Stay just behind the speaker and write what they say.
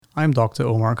I'm Dr.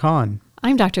 Omar Khan.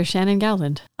 I'm Dr. Shannon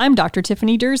Gowland. I'm Dr.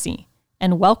 Tiffany Durzi,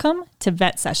 and welcome to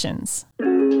Vet Sessions.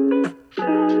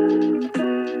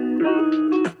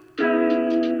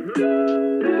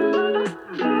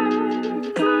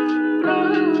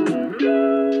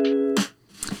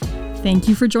 Thank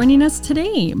you for joining us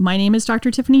today. My name is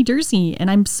Dr. Tiffany Durzi, and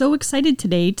I'm so excited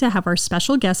today to have our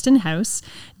special guest in-house,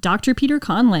 Dr. Peter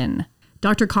Conlon.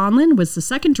 Dr. Conlon was the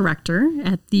second director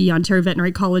at the Ontario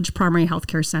Veterinary College Primary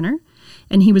Healthcare Centre,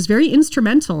 and he was very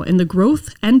instrumental in the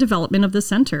growth and development of the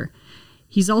centre.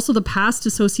 He's also the past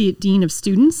Associate Dean of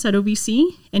Students at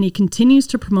OVC, and he continues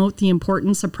to promote the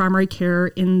importance of primary care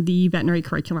in the veterinary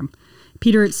curriculum.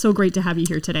 Peter, it's so great to have you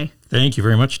here today. Thank you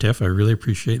very much, Tiff. I really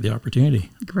appreciate the opportunity.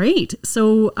 Great.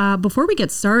 So before we get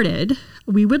started,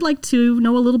 we would like to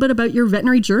know a little bit about your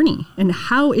veterinary journey and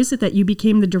how is it that you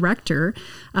became the director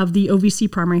of the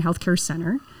OVC Primary Healthcare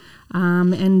Centre,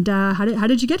 and how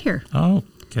did you get here? Oh,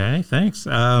 okay. Thanks.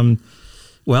 Well,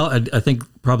 I think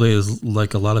probably as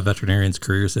like a lot of veterinarians'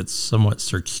 careers, it's somewhat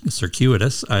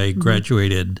circuitous. I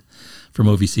graduated from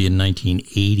OVC in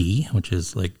 1980, which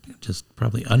is like just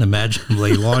probably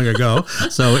unimaginably long ago.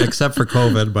 So except for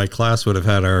COVID, my class would have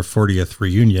had our 40th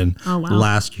reunion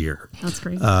last year. That's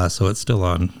great. So it's still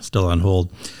on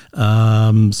hold.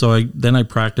 So I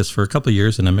practiced for a couple of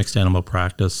years in a mixed animal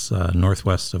practice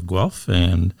northwest of Guelph,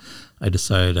 and I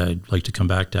decided I'd like to come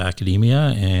back to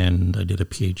academia, and I did a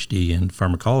PhD in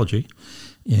pharmacology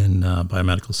in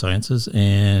biomedical sciences,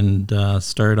 and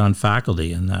started on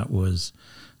faculty, and that was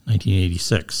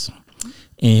 1986.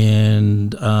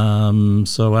 And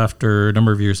so after a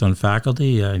number of years on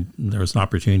faculty, there was an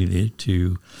opportunity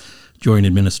to join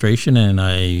administration, and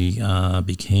I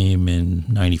became in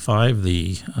 95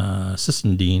 the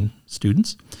assistant dean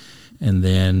students. And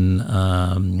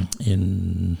then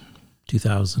in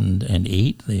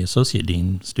 2008, the associate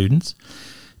dean students,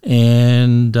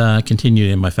 and continued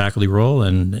in my faculty role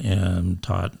and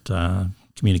taught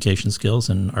communication skills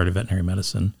and art of veterinary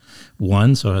medicine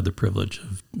 1. So I had the privilege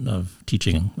of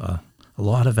teaching a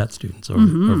lot of vet students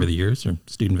over the years, or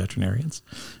student veterinarians,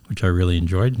 which I really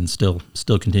enjoyed and still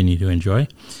continue to enjoy.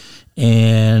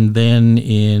 And then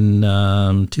in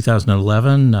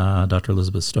 2011, Dr.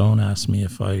 Elizabeth Stone asked me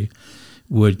if I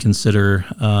would consider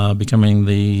becoming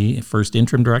the first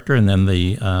interim director and then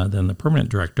the permanent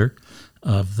director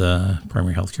of the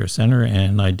Primary Healthcare Centre.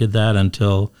 And I did that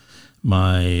until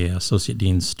my associate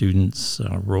dean students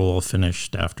role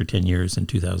finished after 10 years in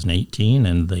 2018,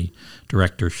 and the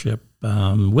directorship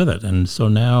with it. And so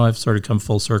now I've sort of come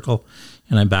full circle,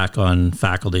 and I'm back on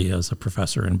faculty as a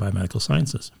professor in biomedical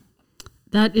sciences.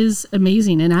 That is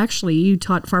amazing. And actually, you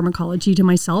taught pharmacology to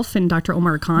myself and Dr.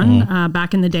 Omar Khan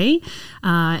back in the day.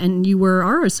 And you were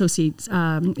our associate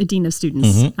dean of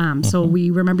students. So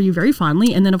we remember you very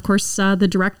fondly. And then, of course, the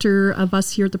director of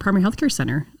us here at the Primary Healthcare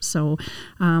Centre. So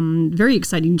very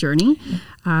exciting journey.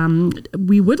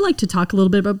 We would like to talk a little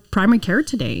bit about primary care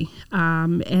today.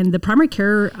 And the Primary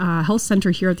Care Health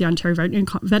Centre here at the Ontario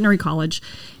Veterinary College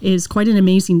is quite an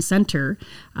amazing centre.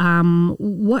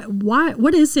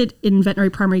 What is it in veterinary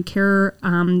primary care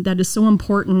that is so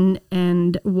important,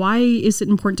 and why is it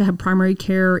important to have primary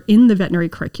care in the veterinary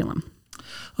curriculum?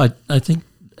 I think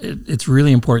it's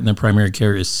really important that primary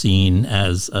care is seen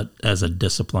as a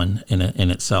discipline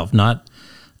in itself, not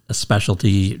a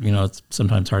specialty. It's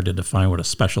sometimes hard to define what a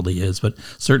specialty is, but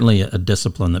certainly a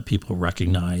discipline that people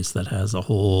recognize that has a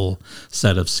whole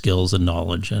set of skills and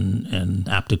knowledge and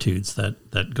aptitudes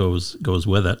that goes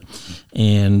with it.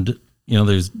 And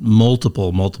there's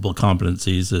multiple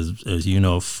competencies, as you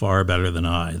know far better than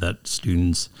I, that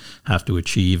students have to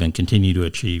achieve and continue to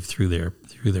achieve through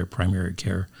their primary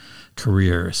care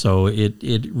career. So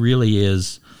it really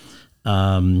is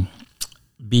being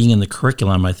in the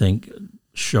curriculum, I think,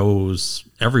 shows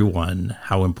everyone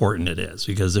how important it is,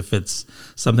 because if it's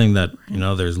something that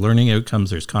there's learning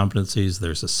outcomes, there's competencies,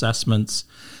 there's assessments,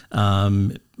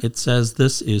 it says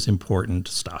this is important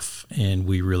stuff and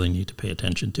we really need to pay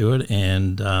attention to it.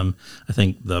 And I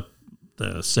think the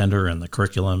center and the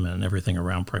curriculum and everything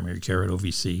around primary care at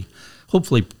OVC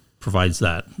hopefully provides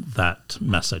that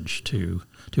message to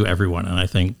everyone. And I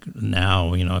think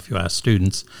now, if you ask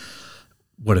students,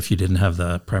 what if you didn't have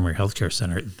the Primary Healthcare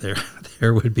Centre?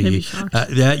 There would be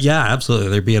absolutely.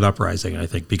 There'd be an uprising, I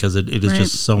think, because it is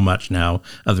just so much now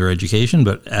of their education.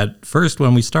 But at first,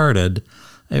 when we started,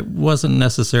 it wasn't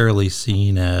necessarily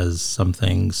seen as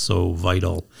something so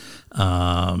vital,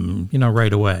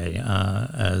 right away,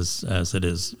 as it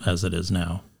is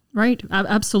now. Right.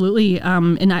 Absolutely.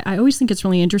 And I always think it's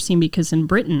really interesting because in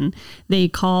Britain, they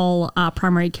call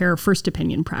primary care first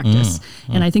opinion practice.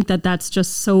 And I think that that's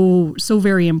just so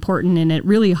very important. And it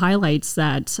really highlights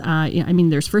that,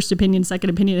 there's first opinion, second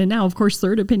opinion, and now, of course,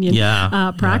 third opinion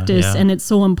practice. Yeah. And it's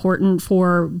so important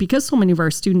because so many of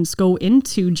our students go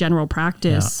into general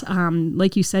practice,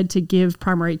 like you said, to give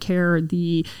primary care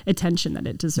the attention that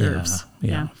it deserves.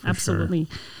 Yeah, absolutely.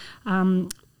 Sure.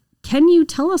 Can you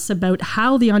tell us about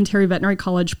how the Ontario Veterinary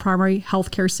College Primary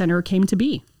Healthcare Centre came to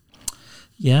be?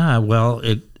 Yeah, well,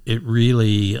 it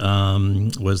really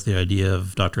was the idea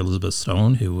of Dr. Elizabeth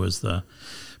Stone, who was the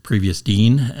previous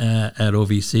dean at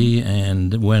OVC.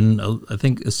 And when I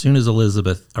think as soon as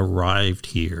Elizabeth arrived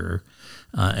here,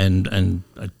 and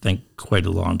I think quite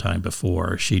a long time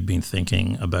before, she'd been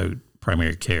thinking about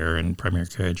primary care and primary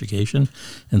care education.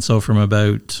 And so from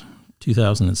about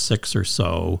 2006 or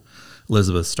so,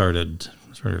 Elizabeth started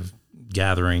sort of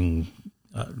gathering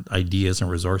ideas and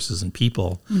resources and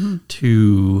people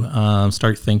to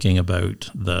start thinking about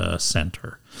the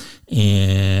center.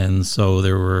 And so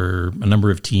there were a number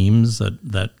of teams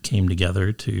that came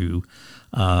together to,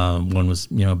 one was,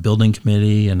 building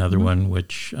committee, another one,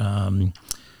 which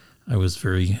I was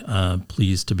very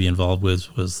pleased to be involved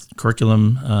with, was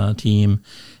curriculum team,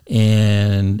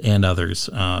 and others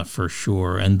for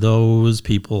sure. And those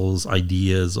people's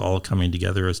ideas all coming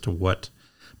together as to what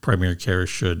primary care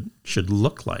should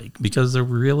look like, because there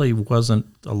really wasn't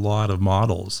a lot of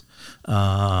models.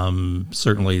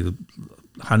 Certainly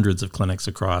hundreds of clinics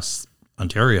across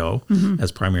Ontario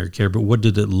as primary care, but what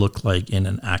did it look like in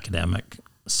an academic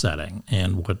setting,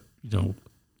 and what,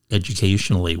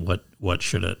 educationally, what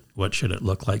should it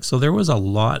look like? So there was a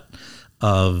lot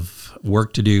of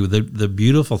work to do. The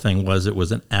beautiful thing was it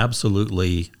was an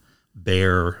absolutely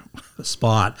bare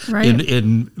spot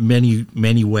in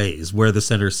many ways. Where the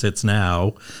center sits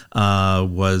now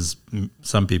was,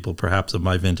 some people perhaps of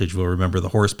my vintage will remember the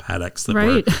horse paddocks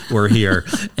that were here.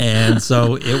 And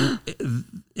so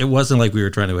it wasn't like we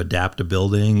were trying to adapt a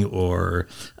building or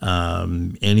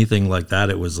anything like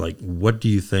that. It was like, what do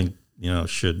you think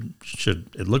should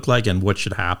it look like, and what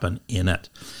should happen in it?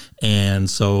 And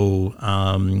so,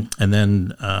 and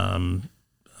then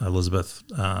Elizabeth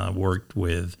worked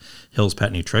with Hill's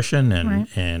Pet Nutrition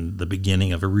and the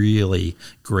beginning of a really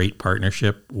great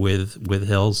partnership with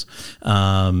Hill's.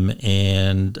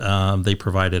 And they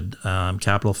provided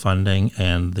capital funding,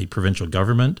 and the provincial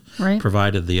government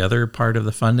provided the other part of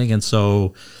the funding. And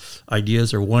so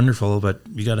ideas are wonderful, but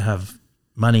you got to have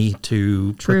money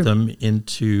to put them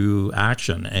into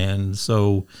action, and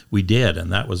so we did, and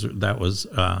that was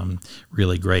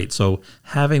really great. So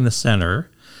having the center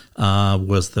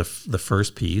was the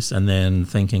first piece, and then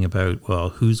thinking about, well,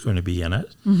 who's going to be in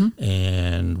it,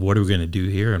 and what are we going to do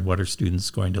here, and what are students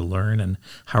going to learn, and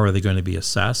how are they going to be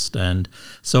assessed? And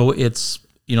so it's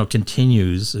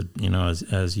continues,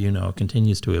 as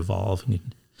continues to evolve. And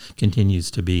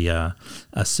continues to be a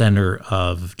center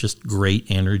of just great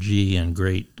energy and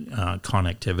great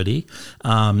connectivity.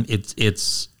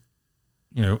 It's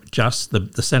just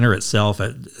the center itself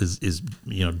is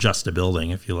just a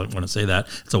building, if you want to say that.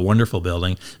 It's a wonderful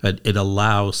building, but it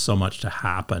allows so much to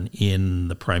happen in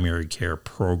the primary care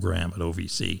program at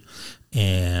OVC.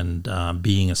 And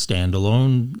being a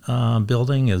standalone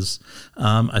building is,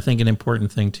 I think, an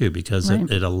important thing too, because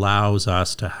it allows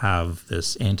us to have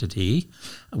this entity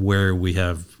where we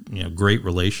have great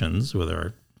relations with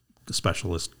our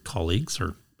specialist colleagues,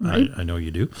 or I know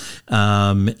you do,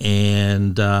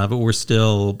 but we're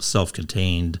still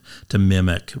self-contained to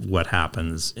mimic what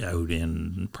happens out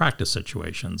in practice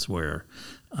situations where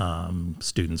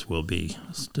students will be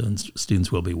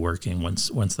working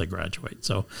once they graduate.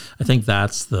 So I think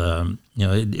that's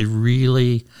it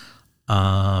really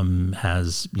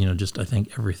has just, I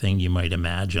think, everything you might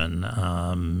imagine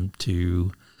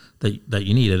that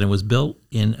you need. And it was built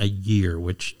in a year,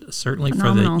 which certainly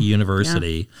phenomenal. For the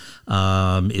university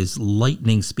is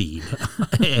lightning speed.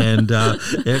 And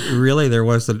it really, there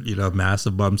wasn't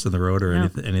massive bumps in the road or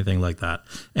anything like that.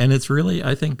 And it's really,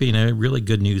 I think, been a really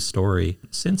good news story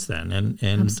since then.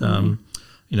 And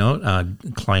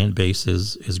client base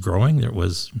is growing. There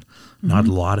was not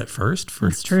a lot at first, for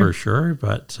sure,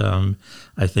 but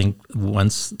I think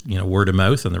once word of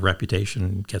mouth and the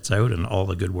reputation gets out, and all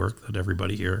the good work that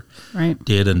everybody here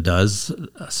did and does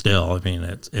still. I mean,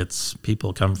 it's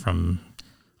people come from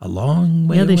a long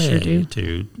way away sure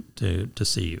to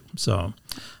see you. So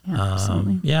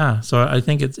absolutely. So I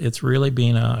think it's really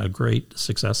been a great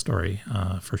success story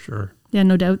for sure. Yeah,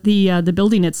 no doubt. The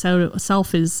building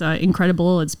itself is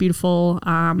incredible. It's beautiful,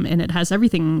 and it has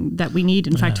everything that we need.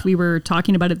 In fact, we were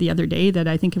talking about it the other day that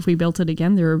I think if we built it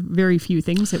again, there are very few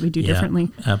things that we do differently.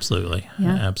 Absolutely.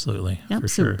 Yeah, absolutely. Yeah. For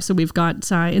sure. So we've got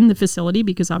in the facility,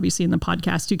 because obviously in the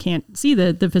podcast you can't see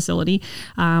the facility,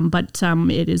 but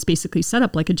it is basically set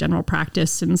up like a general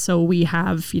practice. And so we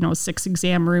have 6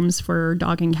 exam rooms for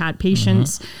dog and cat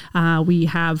patients. We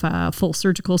have a full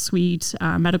surgical suite,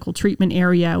 medical treatment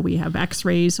area. We have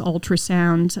X-rays,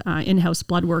 ultrasound, in-house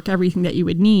blood work, everything that you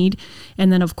would need.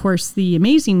 And then, of course, the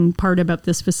amazing part about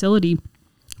this facility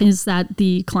is that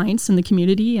the clients in the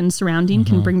community and surrounding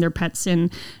can bring their pets in,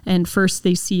 and first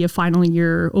they see a final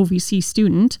year OVC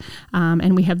student,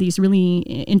 and we have these really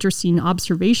interesting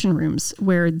observation rooms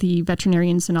where the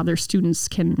veterinarians and other students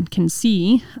can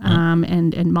see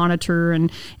and monitor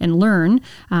and learn,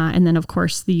 and then of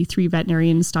course the 3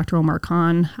 veterinarians, Dr. Omar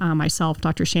Khan, myself,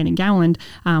 Dr. Shannon Gowland,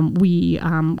 we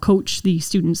coach the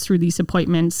students through these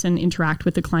appointments and interact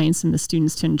with the clients and the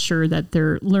students to ensure that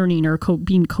they're learning or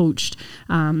being coached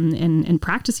and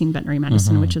practicing veterinary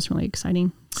medicine, which is really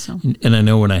exciting. So, and I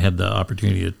know when I had the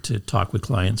opportunity to talk with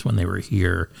clients when they were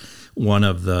here, I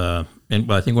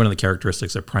think one of the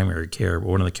characteristics of primary care, but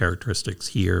one of the characteristics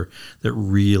here that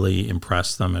really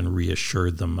impressed them and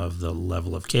reassured them of the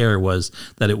level of care was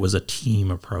that it was a team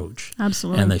approach.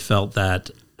 Absolutely. And they felt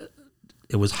that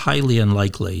it was highly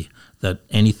unlikely that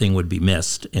anything would be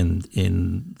missed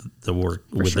in the work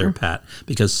with their pet,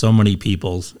 because so many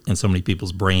people's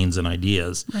brains and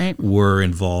ideas were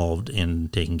involved in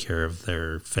taking care of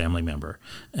their family member,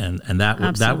 and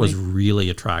that was really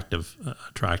attractive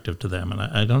to them. And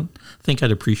I don't think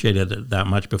I'd appreciated it that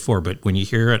much before, but when you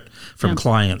hear it from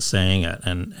clients saying it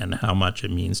and how much it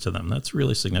means to them, that's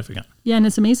really significant. Yeah, and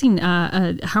it's amazing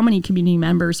how many community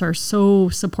members are so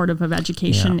supportive of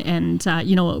education, and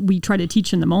we try to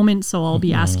teach in the moment. So I'll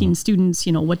be asking students,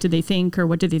 what do they think, or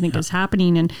what do they think is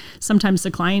happening? And sometimes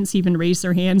the clients even raise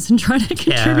their hands and try to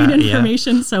contribute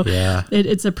information. So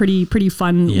it's a pretty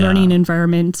fun learning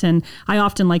environment. And I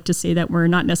often like to say that we're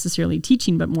not necessarily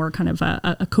teaching, but more kind of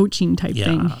a coaching type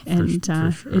thing. And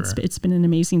for sure. It's been an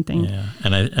amazing thing. Yeah,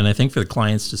 and I think for the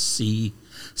clients to see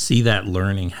that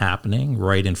learning happening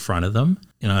right in front of them.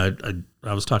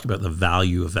 I was talking about the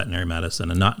value of veterinary medicine,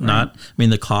 and not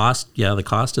the cost. Yeah, the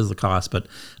cost is the cost, but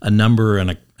a number and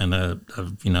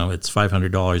it's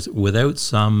 $500 without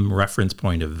some reference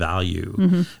point of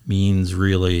value means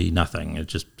really nothing.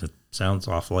 It sounds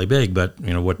awfully big, but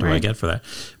what do I get for that?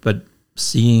 But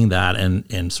seeing that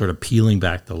and sort of peeling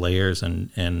back the layers and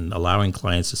allowing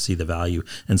clients to see the value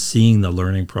and seeing the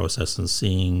learning process and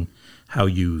seeing how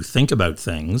you think about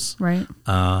things,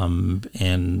 and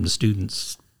the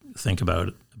students think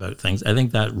about things. I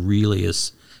think that really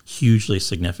is hugely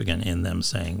significant in them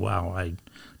saying, wow, I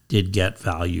did get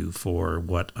value for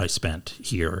what I spent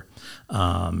here.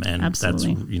 And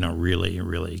Absolutely. That's, really,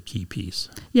 really key piece.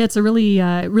 Yeah, it's a really,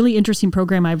 really interesting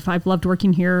program. I've loved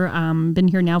working here. Been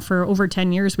here now for over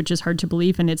 10 years, which is hard to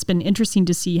believe. And it's been interesting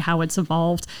to see how it's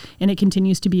evolved. And it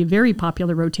continues to be a very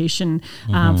popular rotation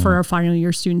for our final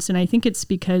year students. And I think it's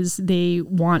because they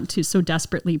want to so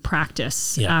desperately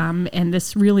practice. Yeah. And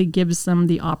this really gives them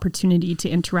the opportunity to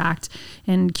interact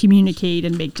and communicate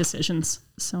and make decisions.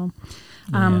 So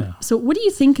what do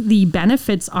you think the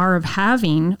benefits are of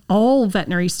having all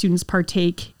veterinary students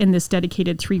partake in this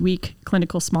dedicated 3-week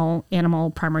clinical small animal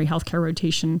primary healthcare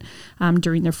rotation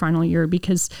during their final year?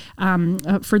 Because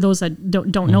for those that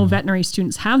don't know, veterinary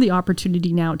students have the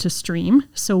opportunity now to stream.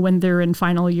 So when they're in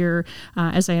final year,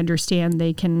 as I understand,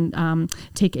 they can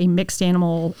take a mixed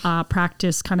animal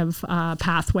practice kind of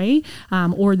pathway,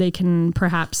 or they can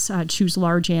perhaps choose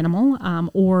large animal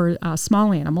or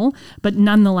small animal. But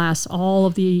nonetheless, all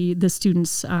of the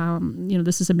students,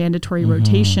 this is a mandatory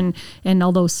rotation. And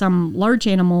although some large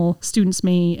animal students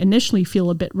may initially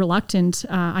feel a bit reluctant,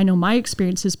 I know my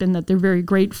experience has been that they're very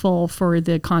grateful for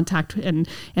the contact and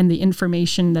the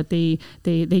information that they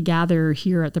gather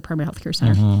here at the Primary Healthcare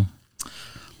Center.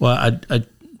 Well, I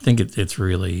think it's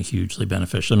really hugely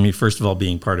beneficial. I mean, first of all,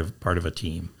 being part of a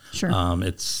team. Sure.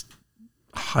 It's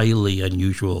highly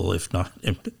unusual, if not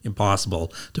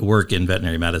impossible, to work in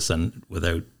veterinary medicine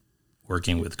without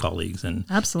working with colleagues and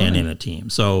in a team.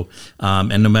 So,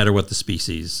 and no matter what the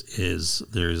species is,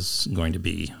 there's going to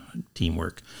be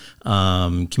teamwork.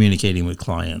 Communicating with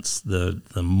clients, the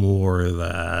more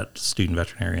that student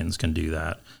veterinarians can do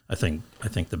that, I think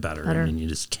the better. I mean, you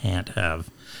just can't have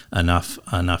enough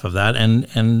of that,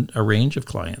 and a range of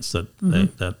clients that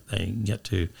they get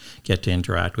to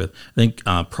interact with. I think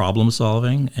problem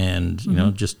solving and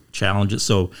just challenges.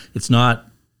 So it's not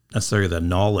necessarily the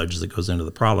knowledge that goes into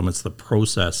the problem. It's the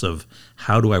process of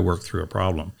how do I work through a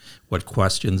problem? What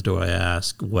questions do I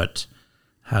ask? What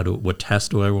tests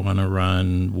do I want to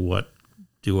run? What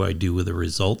do I do with the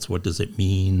results? What does it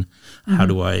mean? How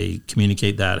do I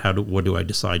communicate that? What do I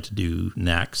decide to do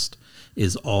next?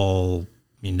 Is all, I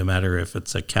mean, no matter if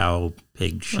it's a cow,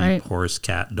 pig, sheep, horse,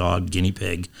 cat, dog, guinea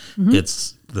pig,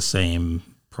 it's the same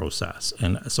process.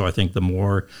 And so I think the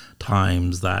more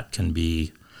times that can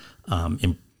be,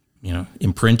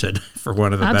 imprinted, for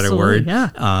want of a better word,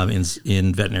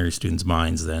 in veterinary students'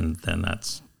 minds, then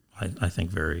that's, I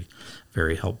think, very,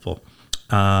 very helpful.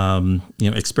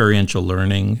 Experiential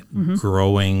learning,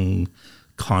 growing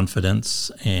confidence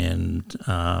and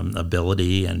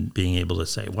ability, and being able to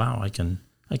say, "Wow, I can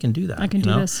do that. I can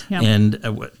do this." Yeah. And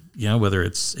whether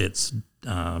it's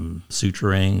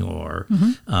suturing or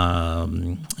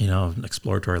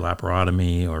exploratory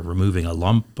laparotomy or removing a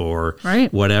lump or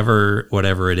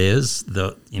whatever it is,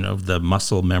 the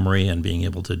muscle memory and being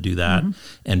able to do that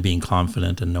and being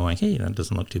confident and knowing, hey, that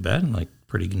doesn't look too bad, like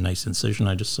pretty nice incision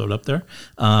I just sewed up there.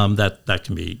 That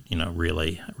can be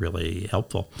really, really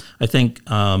helpful. I think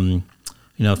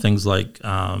things like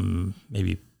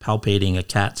maybe palpating a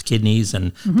cat's kidneys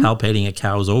and palpating a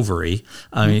cow's ovary.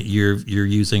 I mean, you're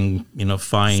using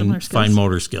fine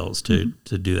motor skills to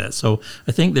do that. So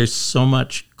I think there's so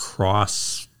much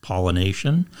cross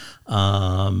pollination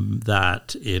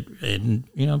that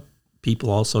people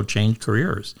also change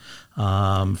careers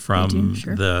from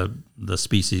the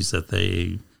species that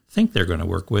they think they're going to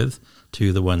work with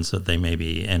to the ones that they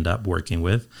maybe end up working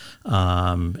with.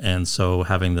 And so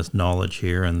having this knowledge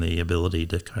here and the ability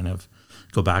to kind of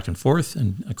go back and forth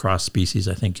and across species,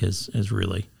 I think is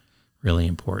really, really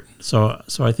important. So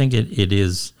I think it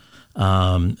is,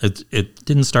 it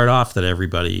didn't start off that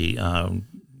everybody,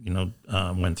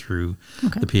 went through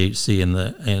the PhD in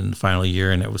the final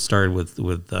year, and it was started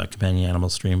with companion animal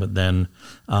stream, but then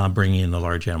bringing in the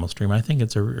large animal stream. I think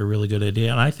it's a really good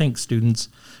idea, and I think students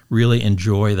really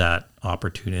enjoy that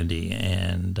opportunity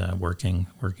and working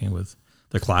with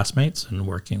their classmates and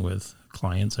working with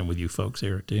clients and with you folks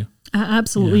here too.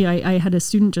 Absolutely. Yeah. I had a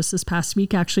student just this past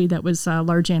week actually that was a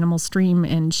large animal stream,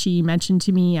 and she mentioned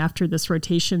to me after this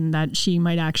rotation that she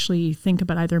might actually think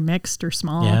about either mixed or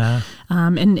small. Yeah.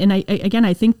 And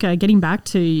I think getting back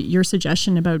to your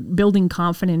suggestion about building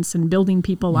confidence and building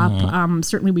people up,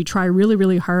 certainly we try really,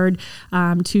 really hard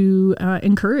to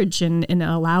encourage and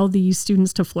allow these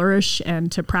students to flourish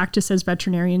and to practice as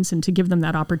veterinarians and to give them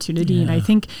that opportunity. Yeah. And I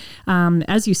think,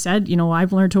 as you said,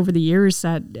 I've learned over the years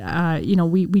that,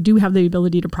 we do have the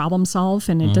ability to problem solve,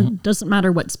 and it doesn't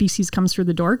matter what species comes through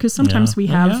the door, because sometimes we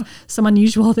have some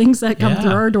unusual things that come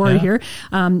through our door here.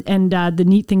 And the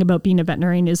neat thing about being a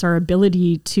veterinarian is our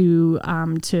ability to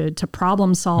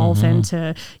problem solve and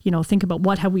to, think about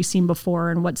what have we seen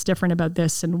before and what's different about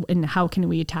this and how can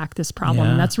we attack this problem.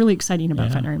 And that's really exciting about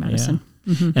veterinary medicine.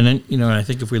 And then, I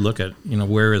think if we look at,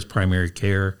 where is primary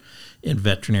care in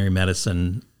veterinary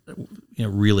medicine,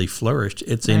 really flourished,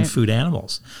 it's in food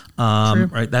animals.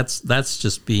 Right. That's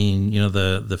just being,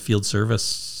 the field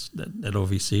service at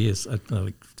OVC is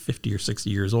like 50 or 60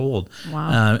 years old.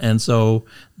 Wow. And so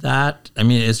that,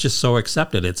 it's just so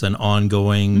accepted. It's an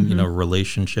ongoing,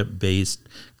 relationship-based,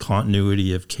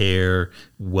 continuity of care,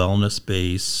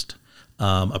 wellness-based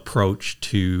approach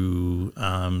to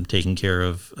taking care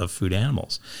of food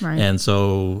animals. Right. And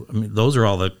so, those are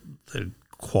all the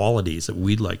qualities that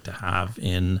we'd like to have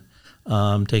in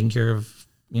taking care of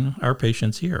our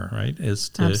patients here, right? Is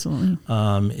to absolutely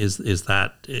is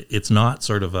that it's not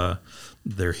sort of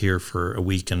they're here for a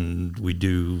week and we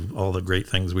do all the great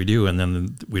things we do and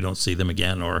then we don't see them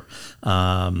again, or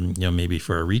maybe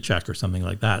for a recheck or something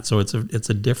like that. So it's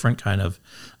a different kind of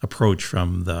approach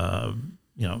from the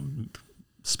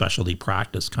specialty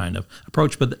practice kind of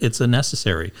approach, but it's a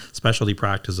necessary. Specialty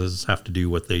practices have to do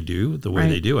what they do the way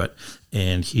they do it.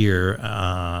 And here,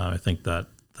 I think that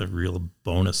the real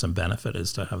bonus and benefit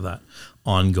is to have that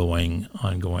ongoing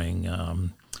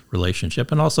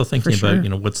relationship, and also thinking about,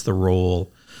 what's the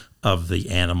role of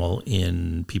the animal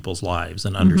in people's lives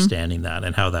and understanding that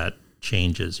and how that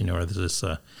changes, is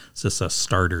this a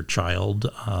starter child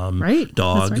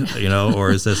dog, or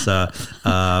is this a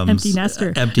empty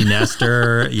nester,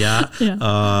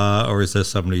 or is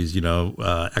this somebody's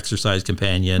exercise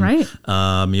companion,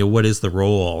 what is the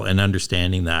role, and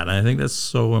understanding that. And I think that's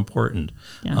so important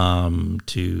to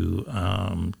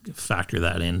factor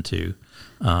that into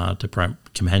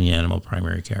companion animal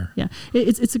primary care. Yeah,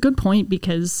 it's a good point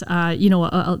because,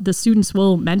 the students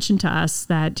will mention to us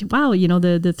that, wow,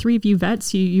 the three of you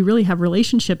vets, you really have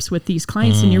relationships with these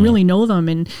clients and you really know them.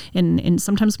 And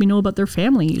sometimes we know about their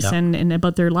families and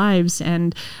about their lives.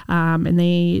 And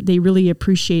they really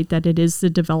appreciate that it is the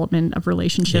development of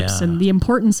relationships and the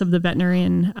importance of the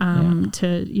veterinarian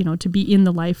to be in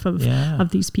the life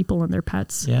of these people and their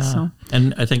pets. Yeah. So.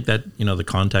 And I think that, the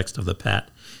context of the pet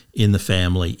in the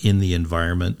family, in the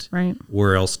environment, right.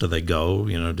 Where else do they go?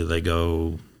 Do they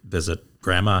go visit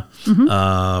grandma?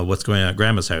 What's going on at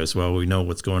grandma's house? Well, we know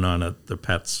what's going on at the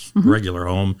pet's regular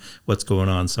home. What's going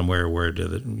on somewhere where do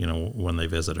they, when they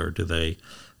visit, or do they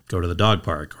go to the dog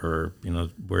park, or,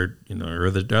 where,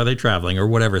 are they traveling or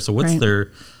whatever? So what's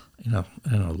their, I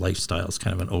don't know, lifestyle is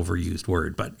kind of an overused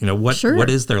word, but what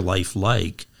is their life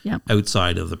like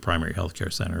outside of the primary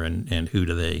healthcare center, and who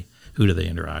do they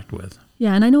interact with?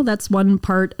 Yeah, and I know that's one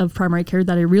part of primary care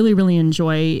that I really, really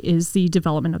enjoy is the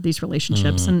development of these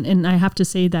relationships. And I have to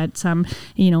say that,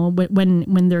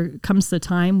 when there comes the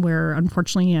time where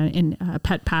unfortunately a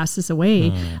pet passes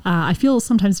away, I feel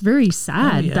sometimes very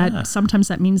sad that sometimes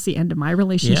that means the end of my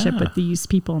relationship with these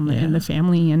people and the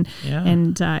family. And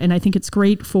I think it's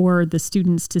great for the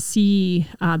students to see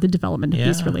the development of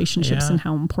these relationships and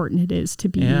how important it is to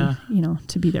be,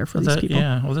 to be there for these people.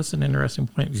 Yeah, well, that's an interesting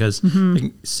point because you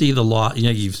can see the loss.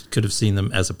 You could have seen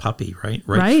them as a puppy, right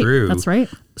through. That's right.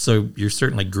 So you're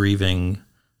certainly grieving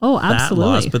absolutely. that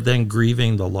loss, but then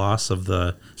grieving the loss of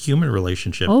the human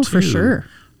relationship too. For sure.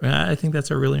 I think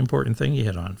that's a really important thing you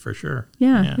hit on, for sure.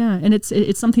 Yeah. And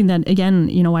it's something that, again,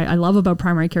 I love about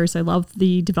primary care. So I love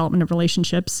the development of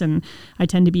relationships, and I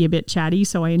tend to be a bit chatty.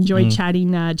 So I enjoy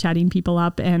chatting people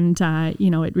up. And,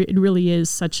 it really is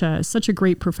such a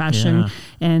great profession.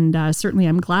 And certainly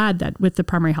I'm glad that with the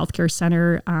primary healthcare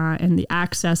center and the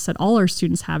access that all our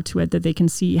students have to it, that they can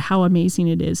see how amazing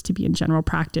it is to be in general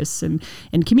practice and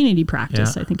community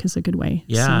practice, I think is a good way.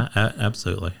 Yeah, so,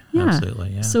 absolutely. Yeah.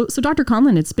 Absolutely. Yeah. So Dr.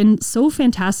 Conlon, it's been so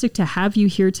fantastic to have you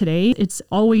here today. It's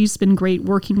always been great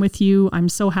working with you. I'm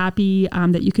so happy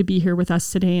that you could be here with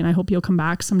us today, and I hope you'll come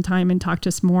back sometime and talk to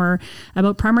us more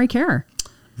about primary care.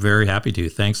 Very happy to.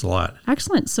 Thanks a lot.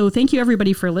 Excellent. So thank you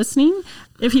everybody for listening.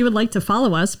 If you would like to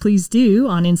follow us, please do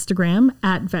on Instagram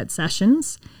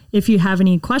 @VetSessions. If you have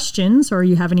any questions or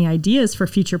you have any ideas for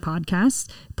future podcasts,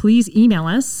 please email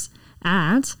us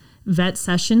at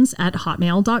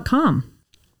vetsessions@hotmail.com.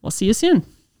 We'll see you soon.